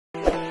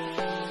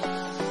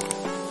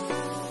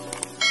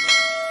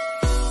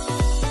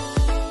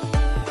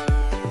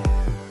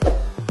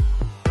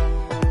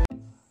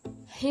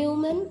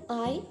Human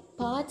eye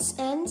parts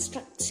and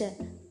structure.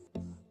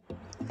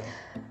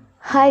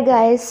 Hi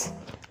guys,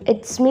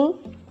 it's me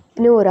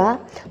Noora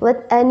with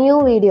a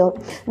new video.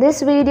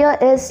 This video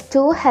is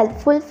too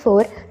helpful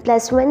for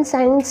 +1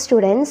 science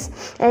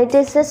students, and it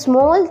is a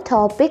small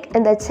topic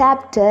in the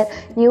chapter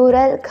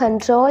Neural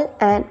Control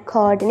and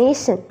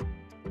Coordination.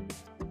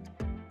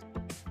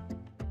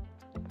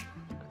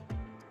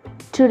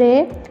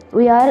 Today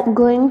we are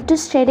going to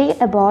study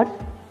about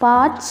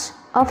parts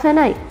of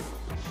an eye.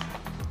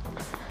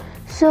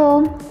 So,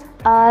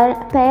 our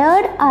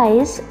paired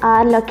eyes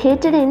are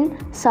located in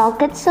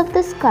sockets of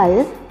the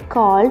skull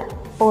called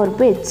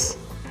orbits,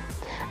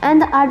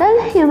 and the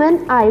adult human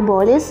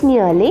eyeball is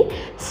nearly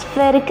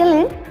spherical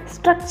in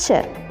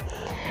structure,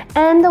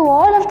 and the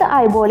wall of the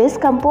eyeball is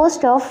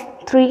composed of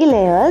 3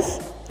 layers.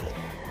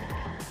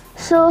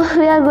 So,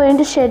 we are going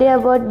to study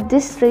about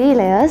these 3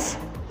 layers.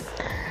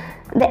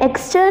 The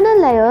external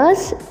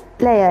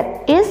layer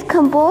is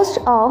composed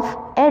of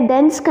a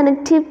dense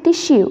connective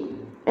tissue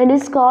and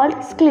is called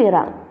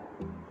sclera.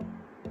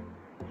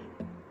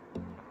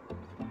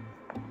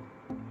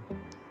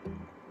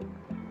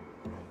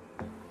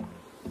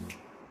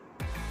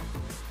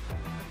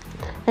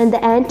 And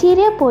the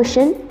anterior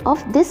portion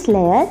of this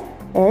layer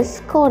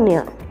is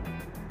cornea.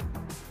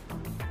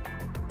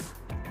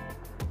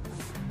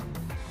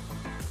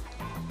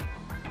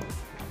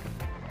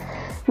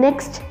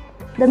 Next,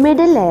 the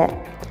middle layer.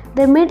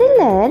 The middle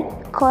layer,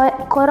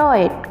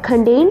 choroid,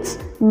 contains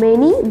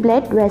many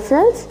blood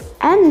vessels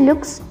and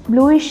looks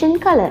bluish in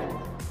color.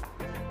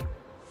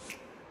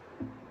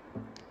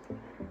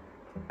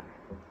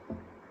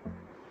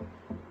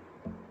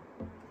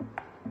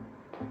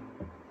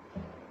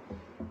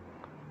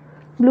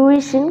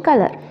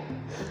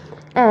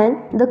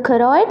 And the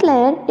choroid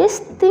layer is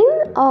thin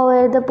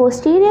over the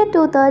posterior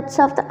 2/3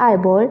 of the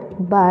eyeball,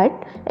 but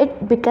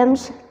it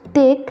becomes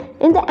thick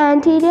in the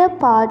anterior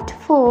part to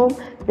form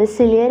the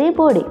ciliary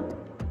body.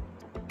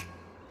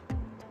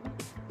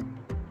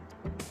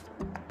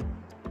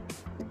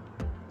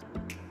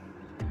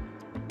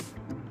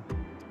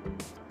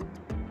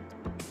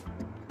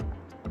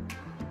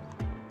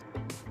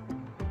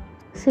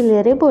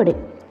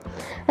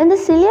 And the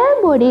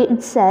ciliary body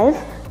itself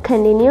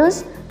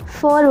continues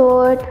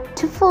forward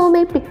to form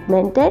a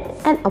pigmented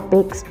and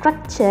opaque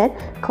structure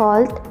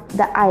called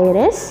the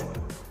iris,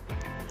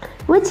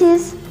 which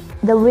is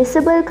the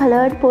visible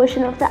colored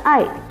portion of the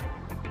eye.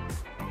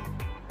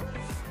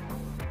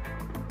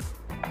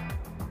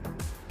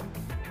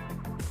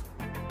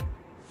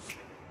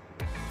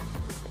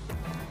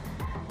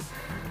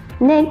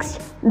 Next,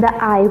 the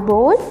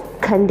eyeball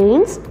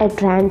contains a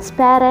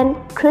transparent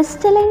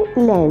crystalline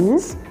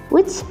lens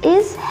which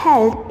is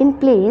held in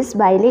place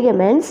by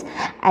ligaments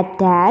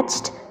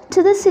attached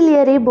to the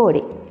ciliary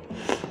body.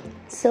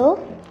 So,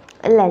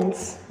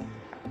 lens.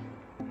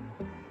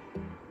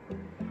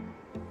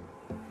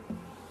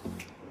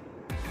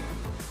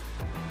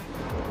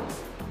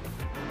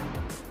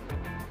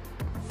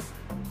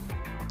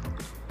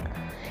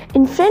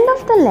 In front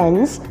of the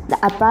lens, the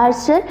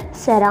aperture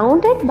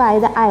surrounded by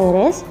the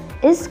iris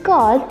is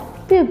called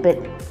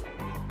pupil.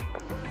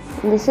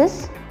 This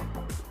is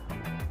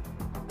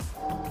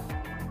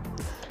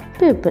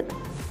pupil,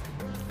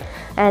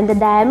 and the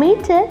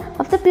diameter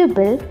of the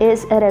pupil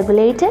is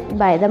regulated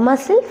by the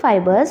muscle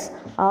fibers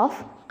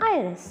of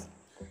iris.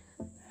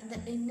 The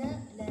inner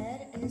layer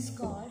is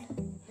called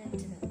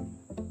retina.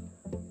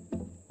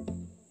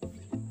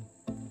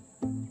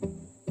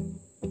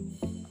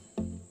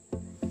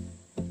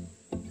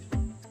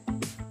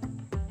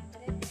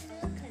 Retina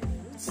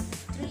contains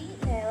 3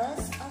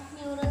 layers of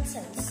neural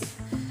cells.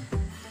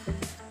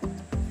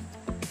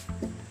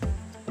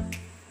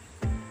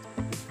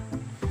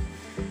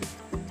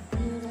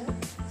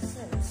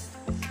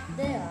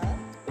 They are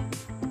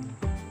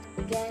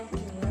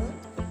ganglion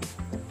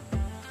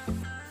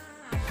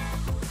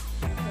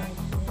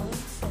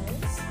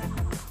cells,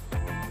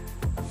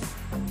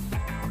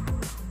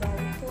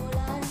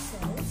 bipolar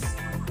cells,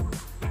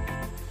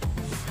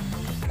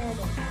 and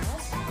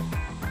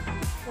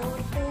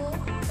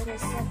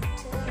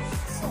photoreceptor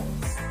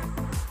cells.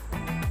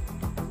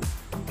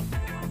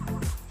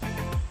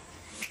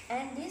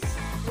 And these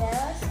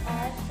layers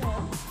are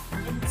from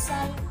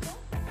inside the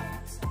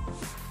outside.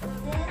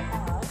 There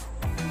are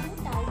 2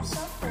 types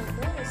of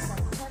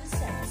photoreceptor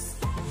cells,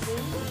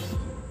 namely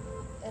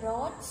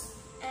rods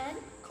and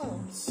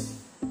cones.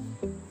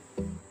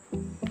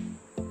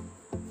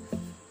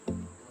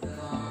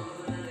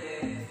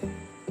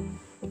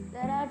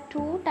 There are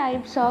 2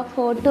 types of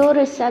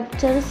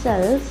photoreceptor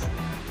cells.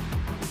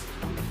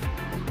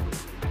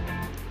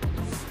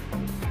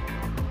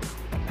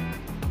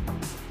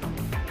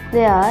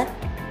 They are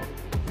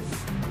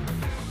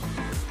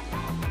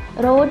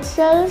rod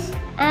cells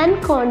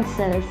and cone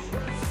cells.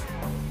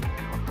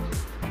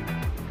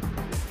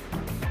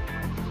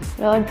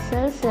 Rod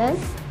cells and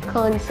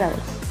cone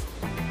cells.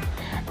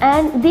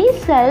 And these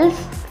cells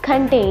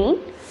contain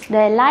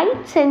the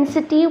light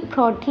sensitive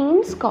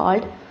proteins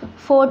called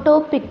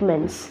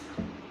photopigments.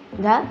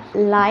 The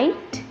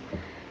light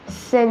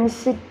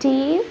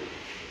sensitive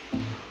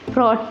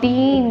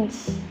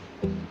proteins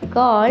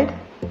called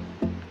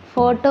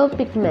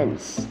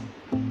photopigments.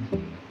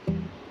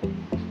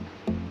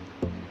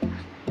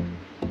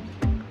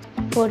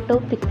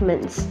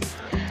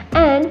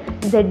 And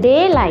the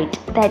daylight,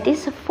 that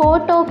is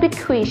photopic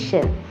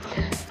vision.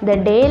 The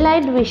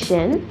daylight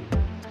vision,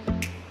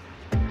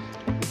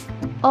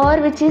 or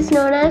which is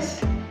known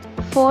as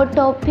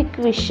photopic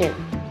vision,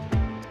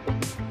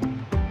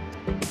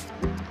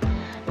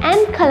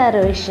 and color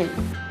vision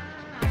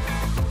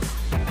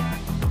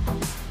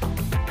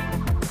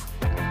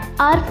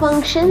are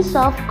functions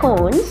of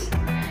cones,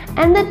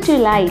 and the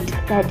twilight,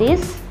 that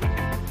is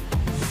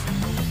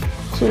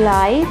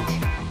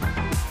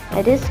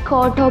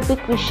photopic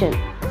vision,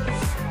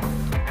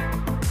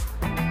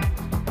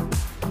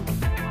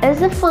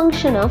 is a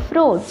function of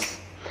rods,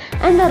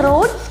 and the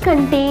rods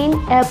contain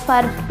a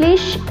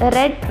purplish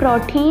red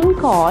protein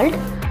called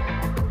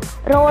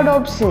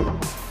rhodopsin.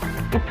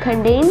 It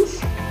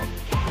contains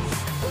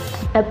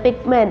a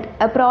pigment,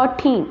 a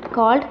protein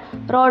called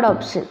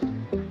rhodopsin.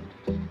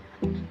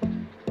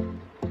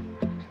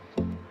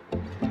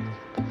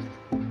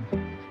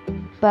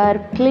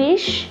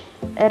 Purplish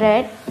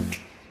red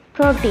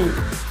protein,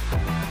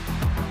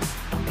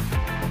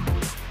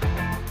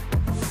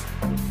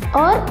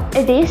 or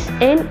it is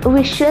in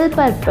visual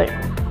purple.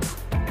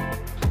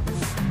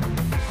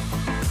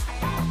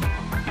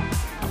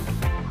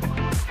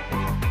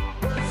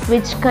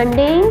 Which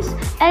contains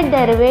a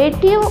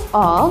derivative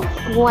of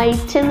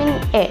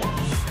vitamin A.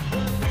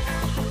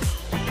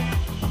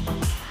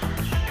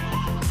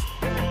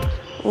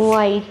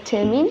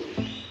 Vitamin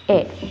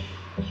A.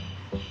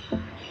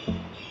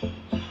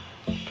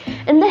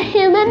 In the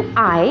human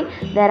eye,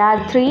 there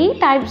are 3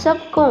 types of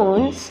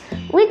cones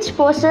which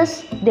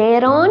possess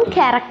their own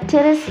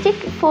characteristic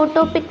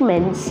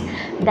photopigments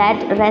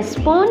that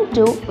respond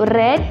to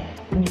red,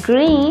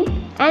 green,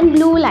 and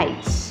blue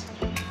lights.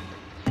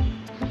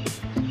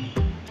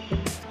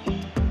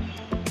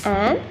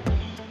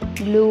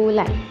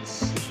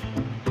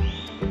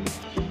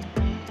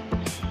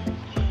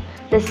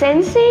 The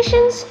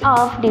sensations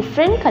of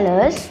different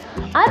colors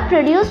are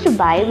produced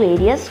by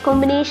various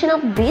combination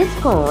of these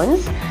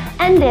cones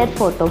and their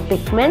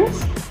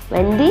photopigments.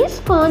 When these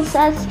cones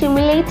are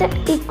stimulated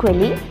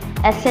equally,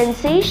 a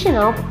sensation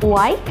of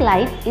white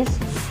light is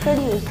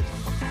produced.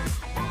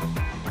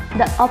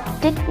 The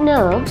optic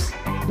nerves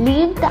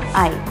leave the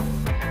eye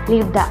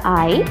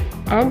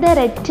and the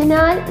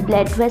retinal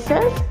blood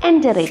vessels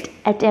enter it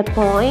at a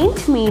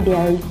point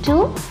medial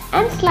to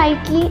and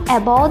slightly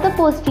above the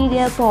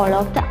posterior pole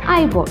of the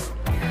eyeball.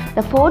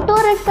 The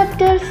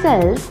photoreceptor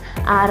cells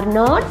are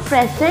not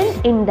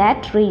present in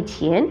that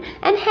region,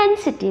 and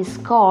hence it is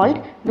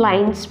called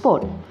blind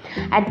spot.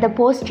 At the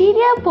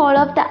posterior pole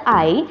of the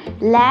eye,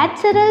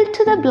 lateral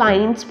to the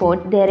blind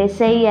spot, there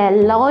is a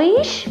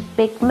yellowish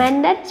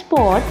pigmented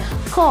spot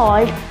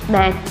called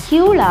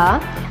macula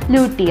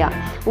lutea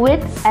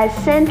with a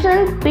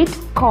central pit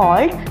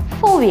called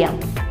fovea.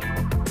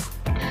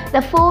 The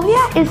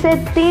fovea is a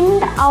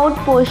thinned out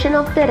portion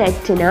of the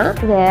retina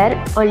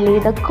where only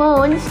the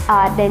cones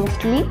are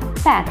densely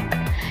packed.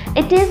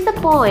 It is the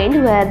point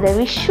where the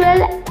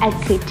visual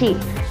acuity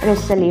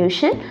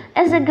resolution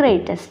is the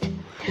greatest.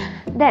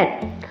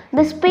 Then,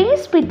 the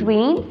space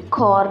between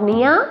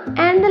cornea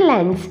and the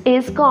lens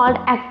is called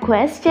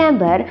aqueous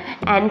chamber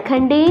and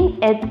contain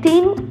a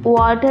thin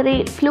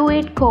watery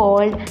fluid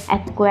called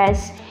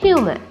aqueous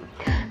humor.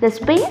 The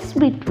space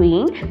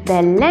between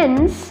the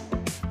lens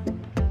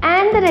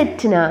and the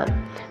retina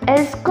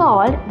is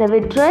called the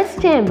vitreous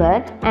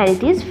chamber, and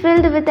it is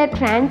filled with a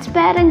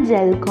transparent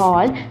gel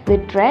called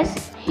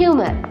vitreous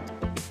humor.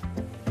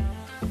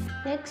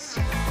 Next,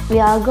 we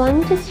are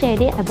going to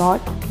study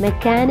about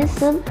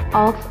mechanism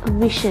of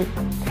vision.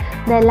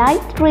 The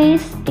light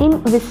rays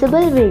in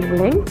visible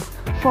wavelength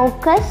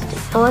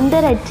focused on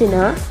the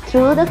retina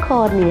through the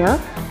cornea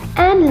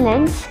and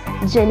lens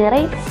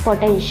generate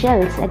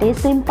potentials, that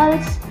is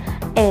impulse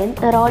in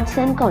rods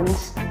and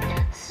cones.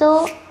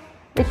 So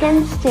we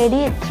can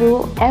study it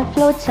through a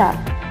flow chart.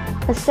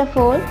 First of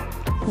all,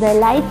 the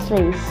light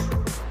rays.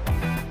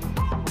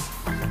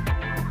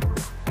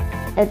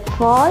 It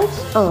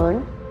falls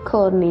on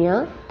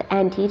cornea, the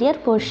anterior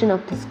portion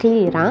of the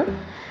sclera.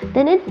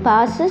 Then it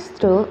passes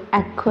through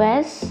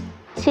aqueous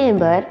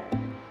chamber.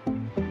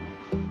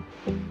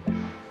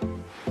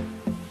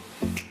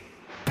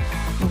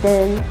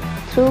 Then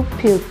through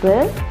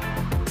pupil.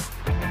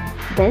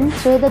 Then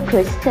through the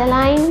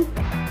crystalline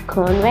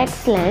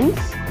convex lens.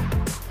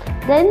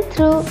 Then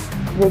through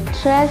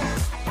vitreous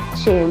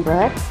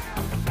chamber.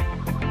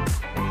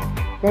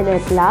 Then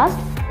at last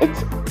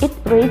it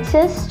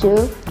reaches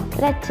to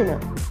retina.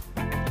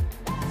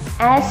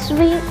 As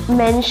we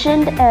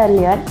mentioned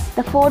earlier,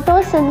 the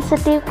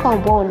photosensitive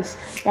compounds,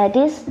 that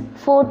is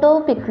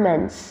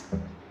photopigments.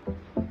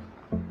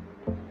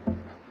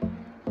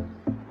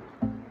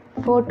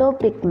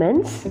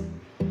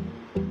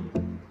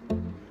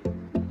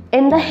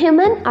 In the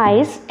human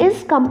eyes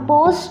is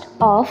composed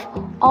of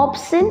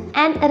opsin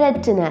and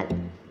retinal.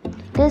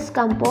 It is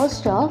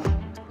composed of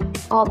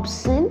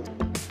opsin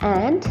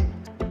and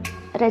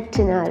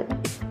retinal.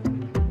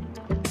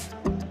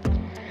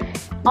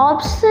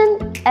 Opsin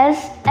is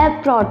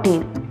a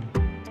protein.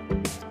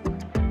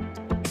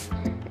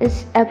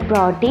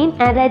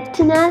 And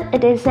retinal,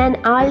 it is an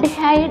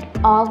aldehyde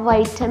of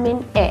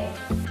vitamin A.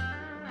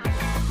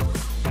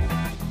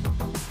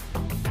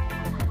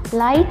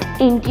 Light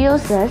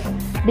induces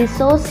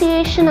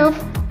dissociation of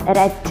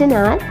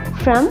retinal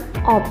from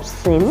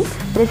opsin,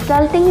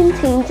 resulting in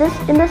changes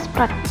in the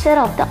structure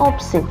of the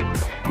opsin.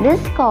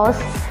 This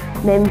causes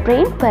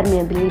membrane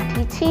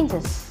permeability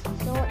changes.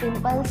 So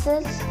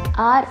impulses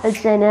are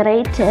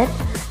generated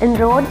in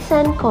rods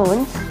and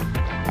cones,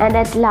 and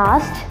at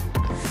last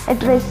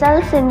it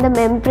results in the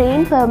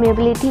membrane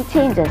permeability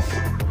changes.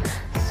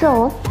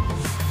 So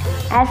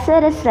as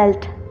a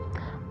result,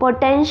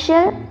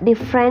 potential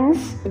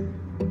difference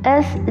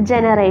is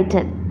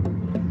generated.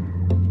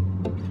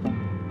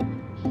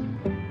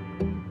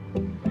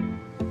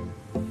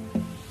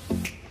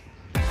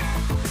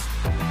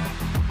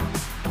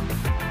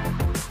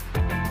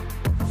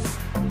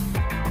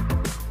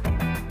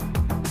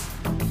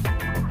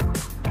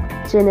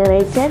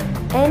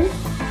 In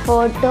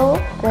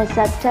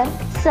photoreceptor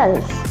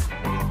cells,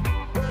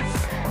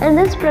 and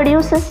this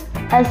produces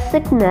a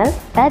signal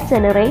that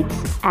generates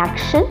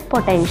action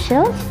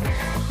potentials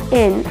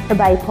in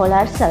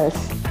bipolar cells.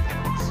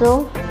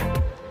 So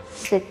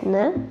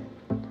signal,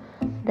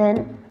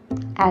 then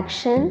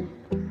action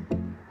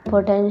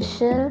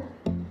potential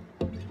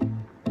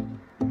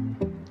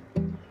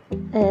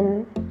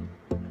in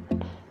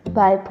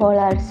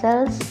bipolar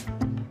cells,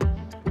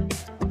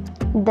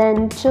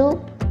 then to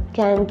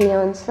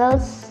ganglion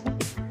cells,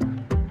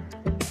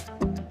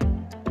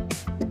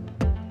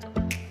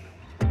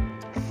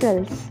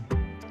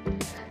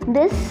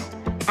 This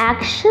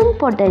action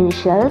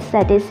potentials,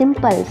 that is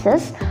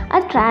impulses,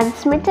 are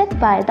transmitted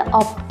by the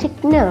optic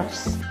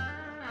nerves.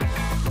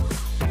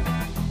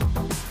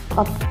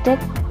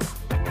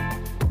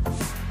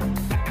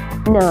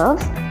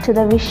 To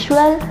the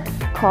visual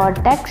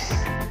cortex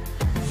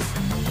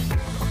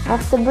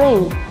of the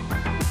brain.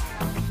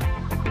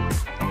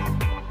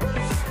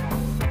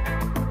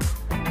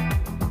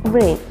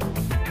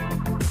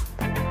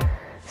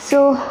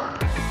 So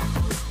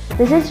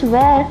this is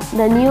where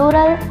the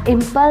neural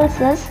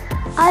impulses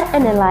are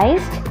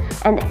analyzed,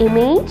 and the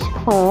image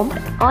formed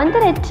on the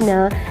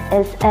retina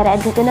is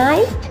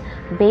recognized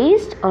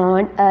based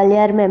on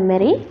earlier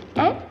memory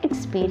and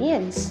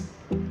experience.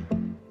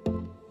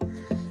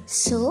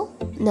 So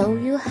now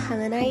you have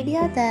an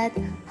idea that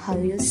how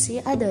you see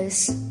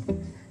others,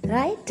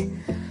 right?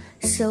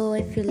 So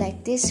if you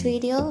like this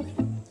video,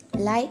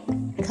 like,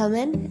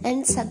 comment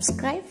and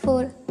subscribe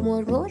for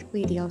more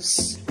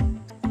videos.